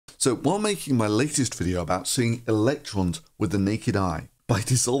So while making my latest video about seeing electrons with the naked eye, by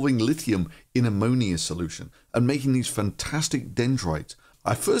dissolving lithium in ammonia solution and making these fantastic dendrites,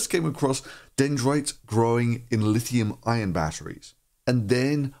 I first came across dendrites growing in lithium ion batteries. And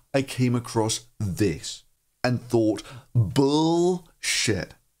then I came across this and thought,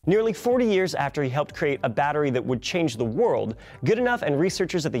 bullshit. Nearly 40 years after he helped create a battery that would change the world, Goodenough and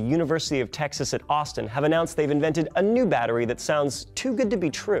researchers at the University of Texas at Austin have announced they've invented a new battery that sounds too good to be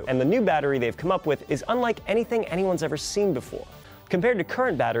true. And the new battery they've come up with is unlike anything anyone's ever seen before. Compared to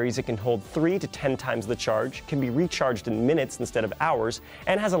current batteries, it can hold 3 to 10 times the charge, can be recharged in minutes instead of hours,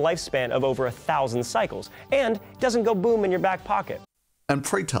 and has a lifespan of over 1,000 cycles, and doesn't go boom in your back pocket. And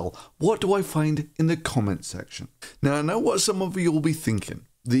pray tell, what do I find in the comments section? Now I know what some of you will be thinking.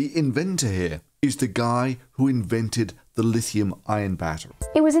 The inventor here is the guy who invented the lithium-ion battery.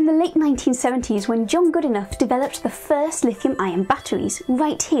 It was in the late 1970s when John Goodenough developed the first lithium-ion batteries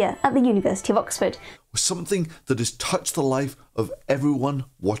right here at the University of Oxford. Something that has touched the life of everyone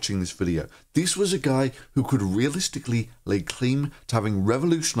watching this video. This was a guy who could realistically lay claim to having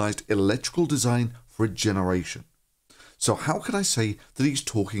revolutionized electrical design for a generation. So how can I say that he's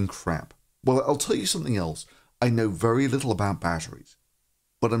talking crap? Well, I'll tell you something else. I know very little about batteries,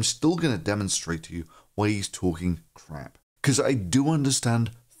 but I'm still going to demonstrate to you why he's talking crap. Because I do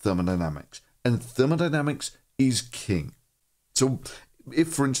understand thermodynamics, and thermodynamics is king. So if,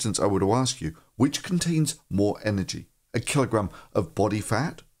 for instance, I were to ask you, which contains more energy, a kilogram of body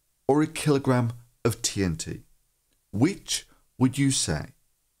fat or a kilogram of TNT? Which would you say?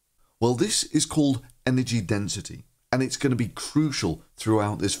 Well, this is called energy density, and it's going to be crucial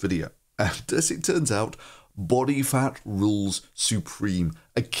throughout this video. And as it turns out, body fat rules supreme.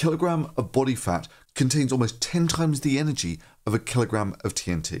 A kilogram of body fat contains almost 10 times the energy of a kilogram of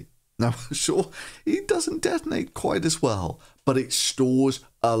TNT. Now, sure, it doesn't detonate quite as well, but it stores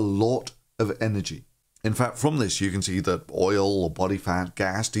a lot of energy. In fact, from this, you can see that oil or body fat,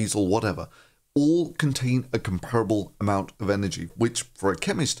 gas, diesel, whatever, all contain a comparable amount of energy, which for a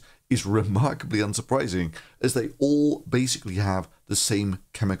chemist is remarkably unsurprising, as they all basically have the same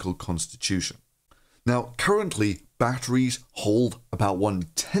chemical constitution. Now, currently, batteries hold about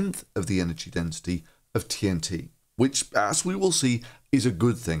 1/10 of the energy density of TNT, which, as we will see, is a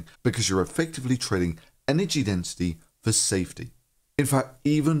good thing because you're effectively trading energy density for safety. In fact,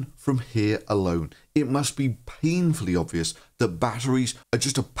 even from here alone, it must be painfully obvious that batteries are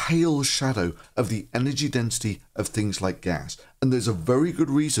just a pale shadow of the energy density of things like gas. And there's a very good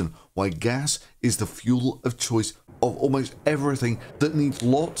reason why gas is the fuel of choice of almost everything that needs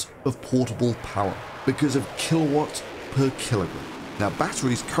lots of portable power, because of kilowatts per kilogram. Now,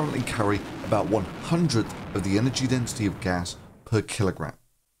 batteries currently carry about 1/100th of the energy density of gas per kilogram.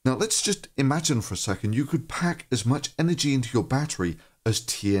 Now, let's just imagine for a second you could pack as much energy into your battery as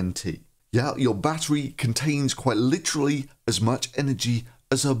TNT. Yeah, your battery contains quite literally as much energy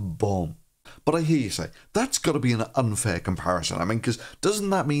as a bomb. But I hear you say, that's got to be an unfair comparison. I mean, because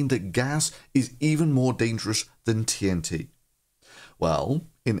doesn't that mean that gas is even more dangerous than TNT? Well,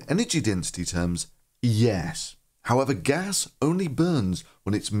 in energy density terms, yes. However, gas only burns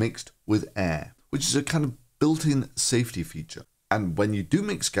when it's mixed with air, which is a kind of built-in safety feature. And when you do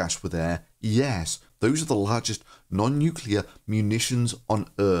mix gas with air, yes, those are the largest non-nuclear munitions on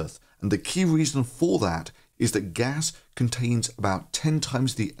Earth. And the key reason for that is that gas contains about 10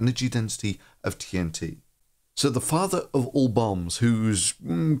 times the energy density of TNT. So the father of all bombs, whose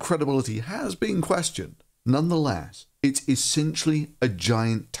credibility has been questioned, nonetheless, it's essentially a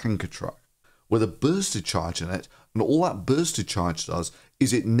giant tanker truck with a bursted charge in it, and all that bursted charge does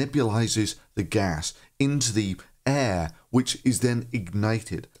is it nebulizes the gas into the air, which is then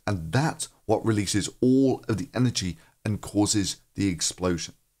ignited, and that's what releases all of the energy and causes the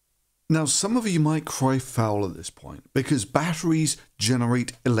explosion. Now, some of you might cry foul at this point, because batteries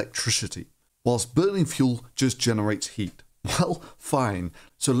generate electricity, whilst burning fuel just generates heat. Well, fine.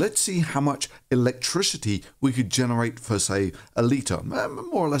 So let's see how much electricity we could generate for, say, a litre,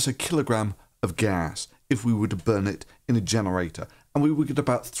 more or less a kilogram of gas, if we were to burn it in a generator. And we would get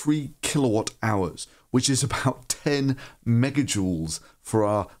about 3 kilowatt hours, which is about 10 megajoules for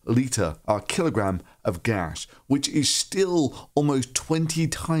our litre, our kilogram of gas, which is still almost 20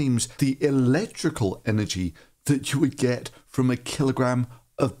 times the electrical energy that you would get from a kilogram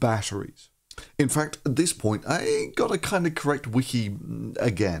of batteries. In fact, at this point, I got to kind of correct Wiki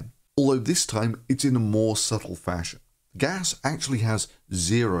again, although this time it's in a more subtle fashion. Gas actually has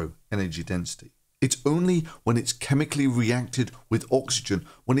 0 energy density. It's only when it's chemically reacted with oxygen,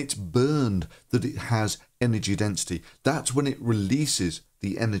 when it's burned, that it has energy density. That's when it releases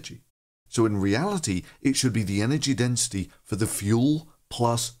the energy. So in reality, it should be the energy density for the fuel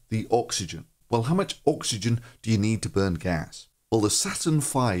plus the oxygen. Well, how much oxygen do you need to burn gas? Well, the Saturn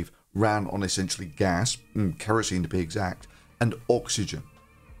V ran on essentially gas, kerosene to be exact, and oxygen.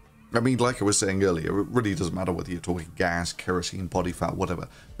 I mean, like I was saying earlier, it really doesn't matter whether you're talking gas, kerosene, body fat, whatever.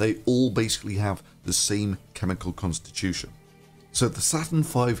 They all basically have the same chemical constitution. So the Saturn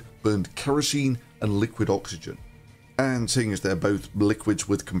V burned kerosene and liquid oxygen. And seeing as they're both liquids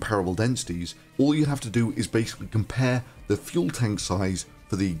with comparable densities, all you have to do is basically compare the fuel tank size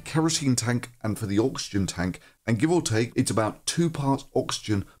for the kerosene tank and for the oxygen tank, and give or take, it's about 2 parts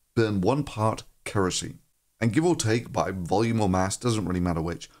oxygen burn 1 part kerosene. And give or take, by volume or mass, doesn't really matter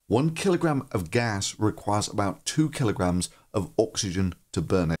which, 1 kilogram of gas requires about 2 kilograms of oxygen to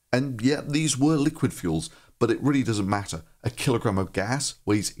burn it. And yet these were liquid fuels, but it really doesn't matter. A kilogram of gas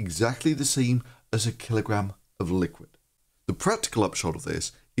weighs exactly the same as a kilogram of liquid. The practical upshot of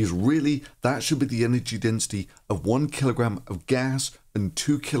this is really that should be the energy density of 1 kilogram of gas and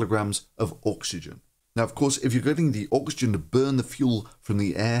 2 kilograms of oxygen. Now, of course, if you're getting the oxygen to burn the fuel from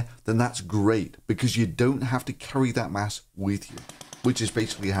the air, then that's great because you don't have to carry that mass with you, which is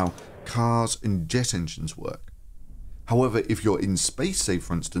basically how cars and jet engines work. However, if you're in space, say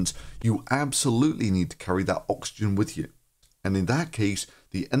for instance, you absolutely need to carry that oxygen with you. And in that case,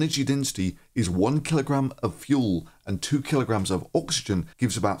 the energy density is 1 kilogram of fuel and 2 kilograms of oxygen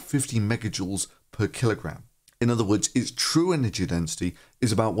gives about 50 megajoules per kilogram. In other words, its true energy density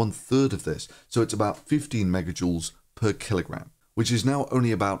is about 1/3 of this, so it's about 15 megajoules per kilogram, which is now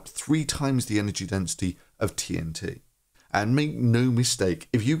only about 3 times the energy density of TNT. And make no mistake,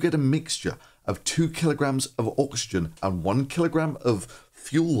 if you get a mixture of 2 kilograms of oxygen and 1 kilogram of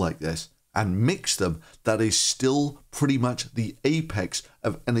fuel like this, and mix them, that is still pretty much the apex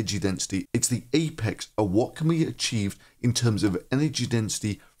of energy density. It's the apex of what can be achieved in terms of energy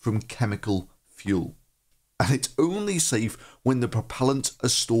density from chemical fuel. And it's only safe when the propellants are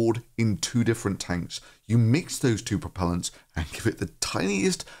stored in 2 different tanks. You mix those 2 propellants and give it the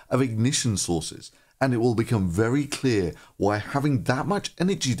tiniest of ignition sources, and it will become very clear why having that much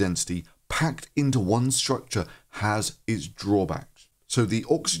energy density packed into one structure has its drawbacks. So the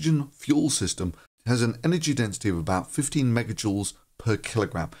oxygen fuel system has an energy density of about 15 megajoules per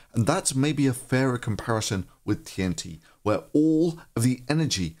kilogram, and that's maybe a fairer comparison with TNT, where all of the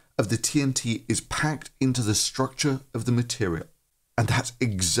energy of the TNT is packed into the structure of the material. And that's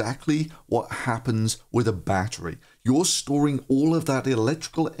exactly what happens with a battery. You're storing all of that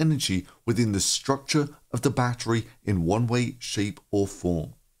electrical energy within the structure of the battery in one way, shape, or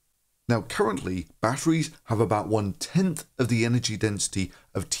form. Now, currently, batteries have about 1/10 of the energy density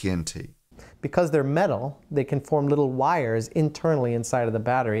of TNT. Because they're metal, they can form little wires internally inside of the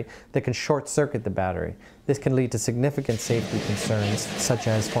battery that can short circuit the battery. This can lead to significant safety concerns, such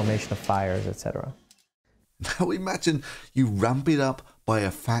as formation of fires, etc. Now imagine you ramp it up by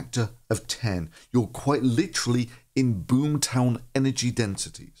a factor of 10. You're quite literally in boomtown energy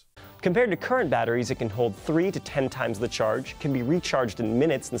densities. Compared to current batteries, it can hold 3 to 10 times the charge, can be recharged in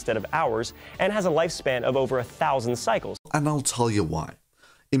minutes instead of hours, and has a lifespan of over 1,000 cycles. And I'll tell you why.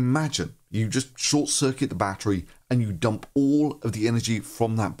 Imagine you just short circuit the battery and you dump all of the energy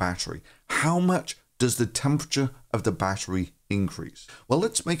from that battery. How much does the temperature of the battery increase? Well,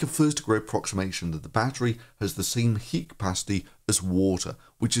 let's make a first degree approximation that the battery has the same heat capacity as water,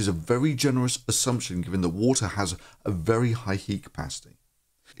 which is a very generous assumption given that water has a very high heat capacity.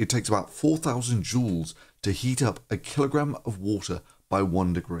 It takes about 4,000 joules to heat up a kilogram of water by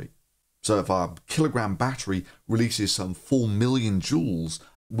 1 degree. So if our kilogram battery releases some 4 million joules,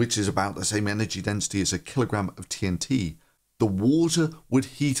 which is about the same energy density as a kilogram of TNT, the water would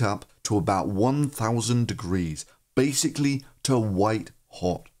heat up to about 1,000 degrees, basically to white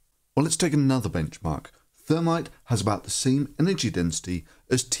hot. Well, let's take another benchmark. Thermite has about the same energy density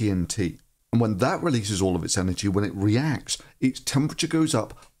as TNT. And when that releases all of its energy, when it reacts, its temperature goes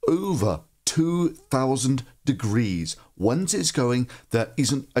up over 2,000 degrees. Once it's going, there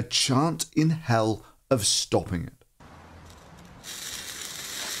isn't a chance in hell of stopping it.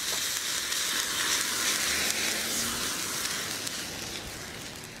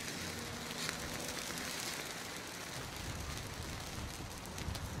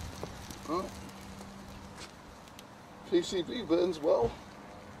 PCB burns well.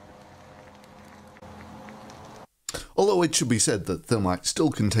 Although it should be said that thermite still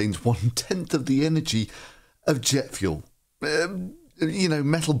contains 1/10 of the energy of jet fuel.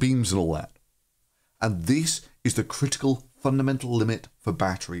 Metal beams and all that. And this is the critical fundamental limit for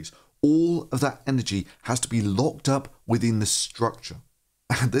batteries. All of that energy has to be locked up within the structure.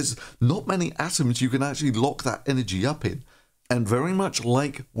 And there's not many atoms you can actually lock that energy up in. And very much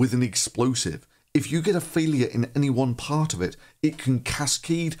like with an explosive, If you get a failure in any one part of it, it can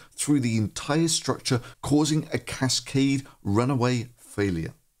cascade through the entire structure, causing a cascade runaway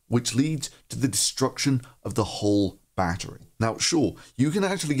failure, which leads to the destruction of the whole battery. Now, sure, you can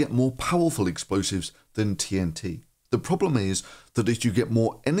actually get more powerful explosives than TNT. The problem is that as you get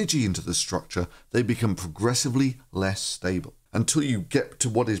more energy into the structure, they become progressively less stable, until you get to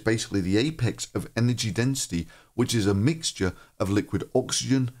what is basically the apex of energy density, which is a mixture of liquid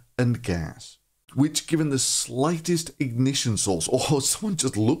oxygen and gas, which, given the slightest ignition source, or someone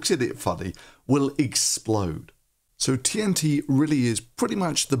just looks at it funny, will explode. So TNT really is pretty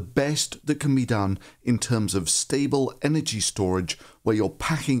much the best that can be done in terms of stable energy storage, where you're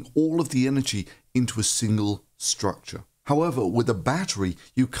packing all of the energy into a single structure. However, with a battery,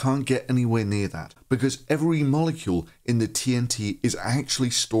 you can't get anywhere near that, because every molecule in the TNT is actually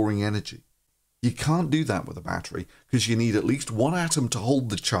storing energy. You can't do that with a battery, because you need at least one atom to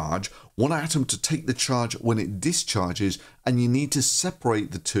hold the charge, one atom to take the charge when it discharges, and you need to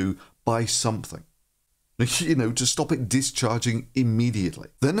separate the two by something, you know, to stop it discharging immediately.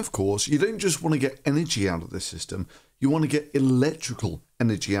 Then, of course, you don't just want to get energy out of the system, you want to get electrical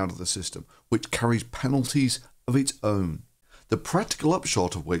energy out of the system, which carries penalties of its own. The practical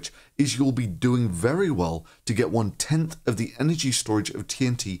upshot of which is you'll be doing very well to get 1/10 of the energy storage of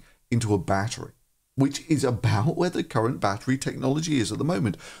TNT into a battery, which is about where the current battery technology is at the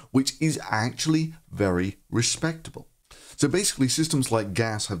moment, which is actually very respectable. So basically, systems like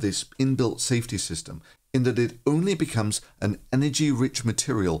gas have this inbuilt safety system in that it only becomes an energy-rich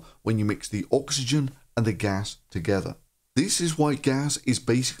material when you mix the oxygen and the gas together. This is why gas is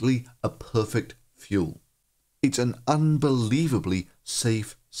basically a perfect fuel. It's an unbelievably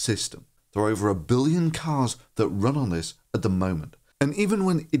safe system. There are over 1 billion cars that run on this at the moment. And even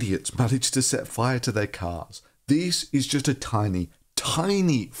when idiots manage to set fire to their cars, this is just a tiny,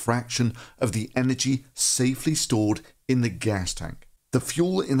 tiny fraction of the energy safely stored in the gas tank. The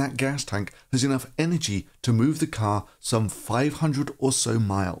fuel in that gas tank has enough energy to move the car some 500 or so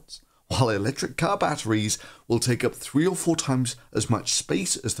miles, while electric car batteries will take up 3 or 4 times as much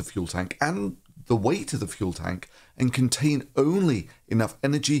space as the fuel tank and the weight of the fuel tank, and contain only enough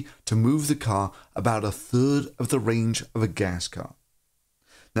energy to move the car about 1/3 of the range of a gas car.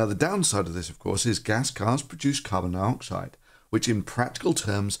 Now, the downside of this, of course, is gas cars produce carbon dioxide, which in practical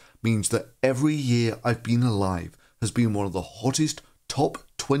terms means that every year I've been alive has been one of the hottest top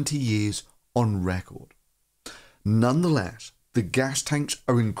 20 years on record. Nonetheless, the gas tanks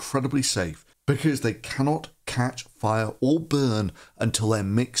are incredibly safe because they cannot catch fire or burn until they're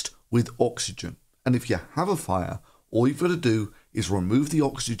mixed with oxygen. And if you have a fire, all you've got to do is remove the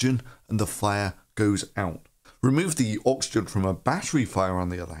oxygen and the fire goes out. Remove the oxygen from a battery fire, on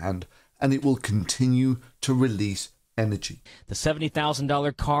the other hand, and it will continue to release energy. The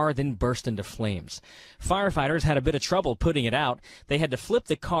 $70,000 car then burst into flames. Firefighters had a bit of trouble putting it out. They had to flip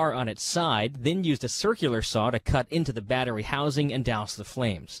the car on its side, then used a circular saw to cut into the battery housing and douse the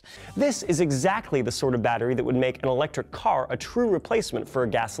flames. This is exactly the sort of battery that would make an electric car a true replacement for a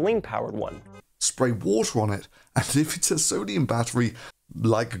gasoline-powered one. Spray water on it, and if it's a sodium battery,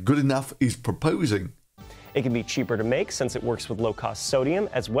 like Good Enough is proposing, it can be cheaper to make since it works with low-cost sodium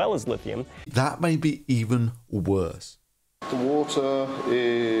as well as lithium. that may be even worse. The water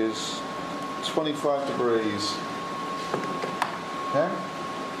is 25 degrees. Okay?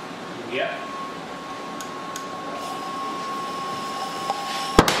 Yeah.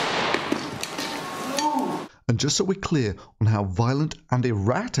 And just so we're clear on how violent and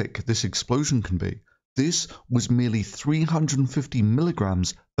erratic this explosion can be, this was merely 350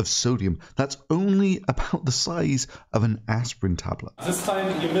 milligrams of sodium. That's only about the size of an aspirin tablet. This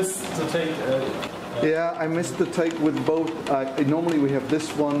time you missed to take Yeah, I missed the take with both. Normally we have this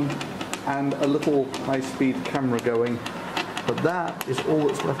one and a little high-speed camera going, but that is all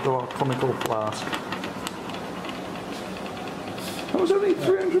that's left of our conical flask. That was only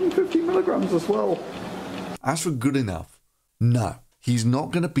 350 milligrams as well. As for Good Enough, no. He's not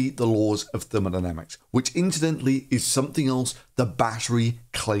going to beat the laws of thermodynamics, which incidentally is something else the battery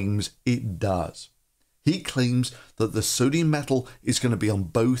claims it does. He claims that the sodium metal is going to be on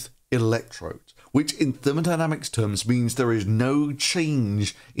both electrodes, which in thermodynamics terms means there is no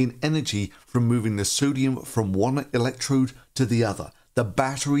change in energy from moving the sodium from one electrode to the other. The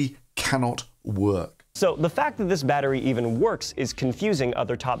battery cannot work. So the fact that this battery even works is confusing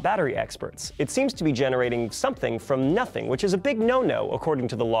other top battery experts. It seems to be generating something from nothing, which is a big no-no according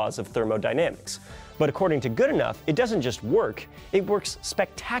to the laws of thermodynamics. But according to Good Enough, it doesn't just work, it works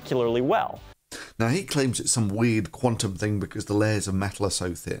spectacularly well. Now, he claims it's some weird quantum thing because the layers of metal are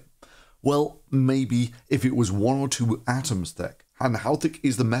so thin. Well, maybe if it was 1 or 2 atoms thick. And how thick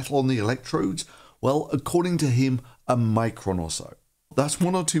is the metal on the electrodes? Well, according to him, a micron or so. That's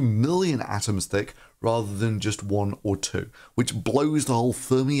 1 or 2 million atoms thick rather than just 1 or 2, which blows the whole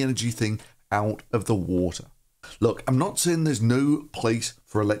Fermi energy thing out of the water. Look, I'm not saying there's no place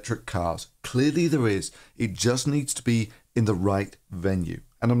for electric cars. Clearly there is. It just needs to be in the right venue.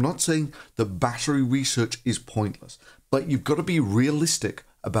 And I'm not saying that battery research is pointless, but you've got to be realistic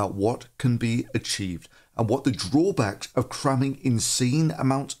about what can be achieved and what the drawbacks of cramming insane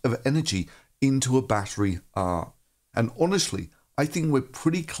amounts of energy into a battery are. And honestly, I think we're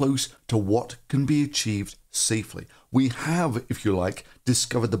pretty close to what can be achieved safely. We have, if you like,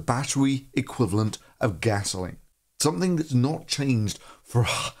 discovered the battery equivalent of gasoline. Something that's not changed for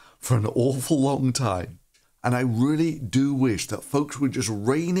an awful long time. And I really do wish that folks would just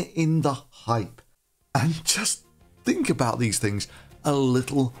rein in the hype and just think about these things a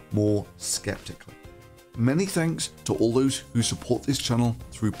little more skeptically. Many thanks to all those who support this channel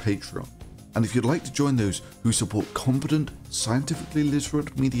through Patreon. And if you'd like to join those who support competent, scientifically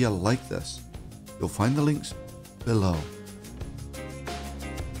literate media like this, you'll find the links below.